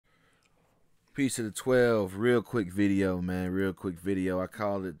Peace to the 12. Real quick video, man. Real quick video. I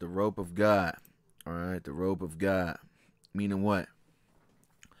call it the rope of God. All right, the rope of God. Meaning what?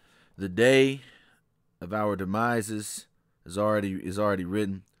 The day of our demises is already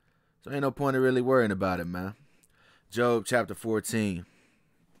written. So ain't no point in really worrying about it, man. Job chapter 14.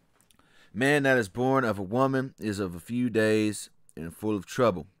 Man that is born of a woman is of a few days and full of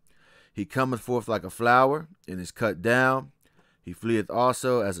trouble. He cometh forth like a flower and is cut down. He fleeth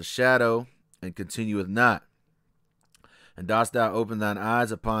also as a shadow and continueth not. And dost thou open thine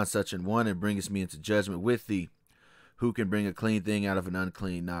eyes upon such an one, and bringest me into judgment with thee? Who can bring a clean thing out of an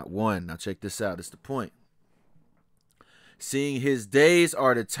unclean? Not one. Now check this out. It's the point. Seeing his days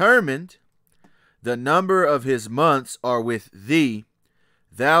are determined, the number of his months are with thee.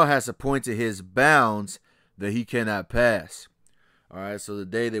 Thou hast appointed his bounds that he cannot pass. All right, so the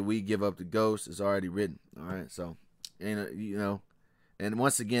day that we give up the ghost is already written. All right, so, and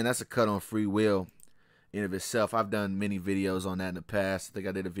once again, that's a cut on free will in of itself. I've done many videos on that in the past. I think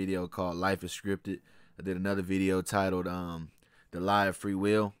I did a video called Life is Scripted. I did another video titled The Lie of Free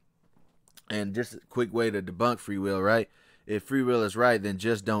Will. And just a quick way to debunk free will, right? If free will is right, then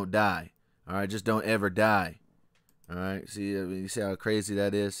just don't die. All right, just don't ever die. All right, see, you see how crazy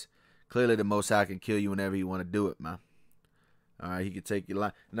that is? Clearly, the Most High can kill you whenever you want to do it, man. All right, he can take your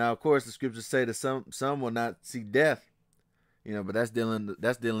life. Now, of course, the scriptures say that some will not see death, but that's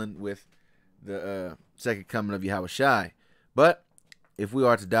dealing with the second coming of yahawashi. But if we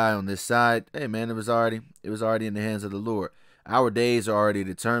are to die on this side, hey man, it was already in the hands of the Lord. Our days are already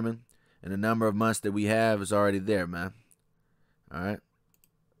determined, and the number of months that we have is already there, man. All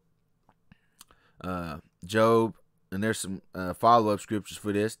right. Job, and there's some follow-up scriptures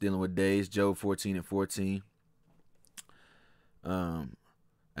for this dealing with days. Job 14 and 14.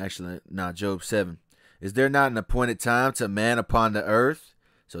 Job 7. Is there not an appointed time to man upon the earth?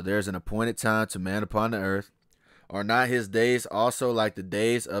 So there's an appointed time to man upon the earth. Are not his days also like the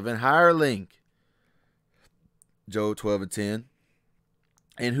days of an hireling? Job 12 and 10.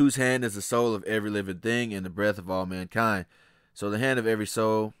 In whose hand is the soul of every living thing and the breath of all mankind? So the hand of every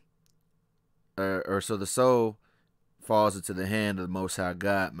soul, so the soul falls into the hand of the Most High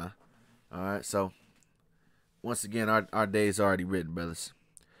God, man. All right, so once again, our days are already written, brothers.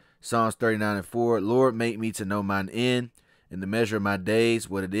 Psalms 39 and 4. Lord, make me to know mine end, and the measure of my days,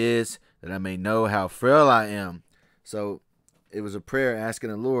 what it is, that I may know how frail I am. So it was a prayer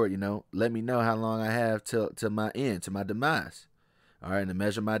asking the Lord, let me know how long I have till my end, to my demise. All right, and to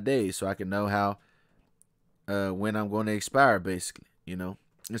measure my days so I can know how, when I'm going to expire, basically, And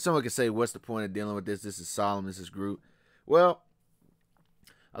someone could say, what's the point of dealing with this? This is solemn, this is Groot. Well,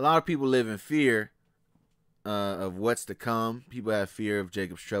 a lot of people live in fear of what's to come. People have fear of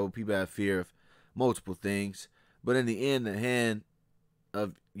Jacob's trouble. People have fear of multiple things. But in the end, the hand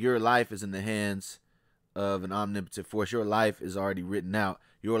of your life is in the hands of an omnipotent force. Your life is already written out.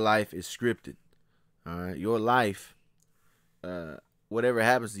 Your life is scripted. All right. Your life, whatever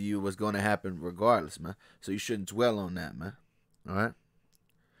happens to you was going to happen regardless, man. So you shouldn't dwell on that, man. All right.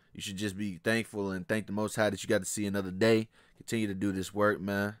 You should just be thankful and thank the Most High that you got to see another day. Continue to do this work,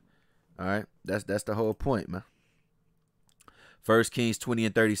 man. All right, that's the whole point, man. 1 Kings 20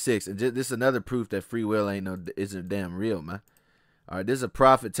 and 36, and this is another proof that free will isn't damn real, man. All right, this is a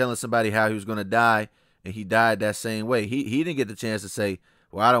prophet telling somebody how he was gonna die, and he died that same way. He didn't get the chance to say,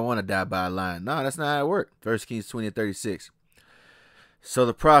 "Well, I don't want to die by a lion." No, that's not how it worked. 1 Kings 20 and 36. So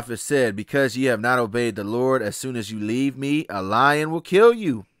the prophet said, "Because ye have not obeyed the Lord, as soon as you leave me, a lion will kill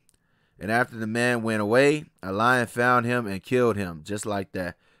you." And after the man went away, a lion found him and killed him, just like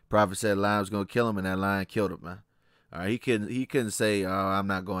that. Prophet said a lion was going to kill him, and that lion killed him, man. All right, he couldn't say, "Oh, I'm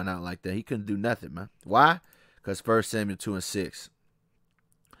not going out like that." He couldn't do nothing, man. Why? Because 1 Samuel 2 and 6.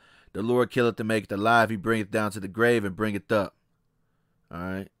 The Lord killeth and maketh alive. He bringeth down to the grave and bringeth up. All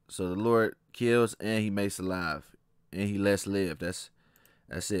right. So the Lord kills and he makes alive. And he lets live. That's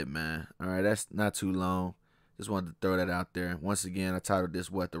it, man. All right, that's not too long. Just wanted to throw that out there. Once again, I titled this,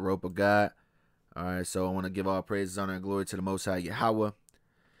 The Rope of God. All right, so I want to give all praises, honor, and glory to the Most High Yahawah.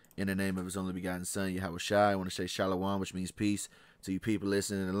 In the name of his only begotten son, yahawashi. I want to say shalom, which means peace, to you people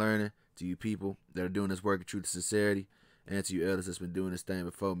listening and learning, to you people that are doing this work in truth and sincerity, and to you elders that's been doing this thing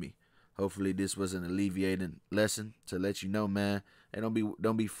before me. Hopefully this was an alleviating lesson to let you know, man, hey,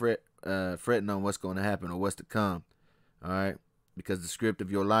 don't be fretting on what's going to happen or what's to come. All right, because the script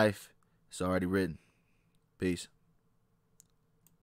of your life is already written. Peace.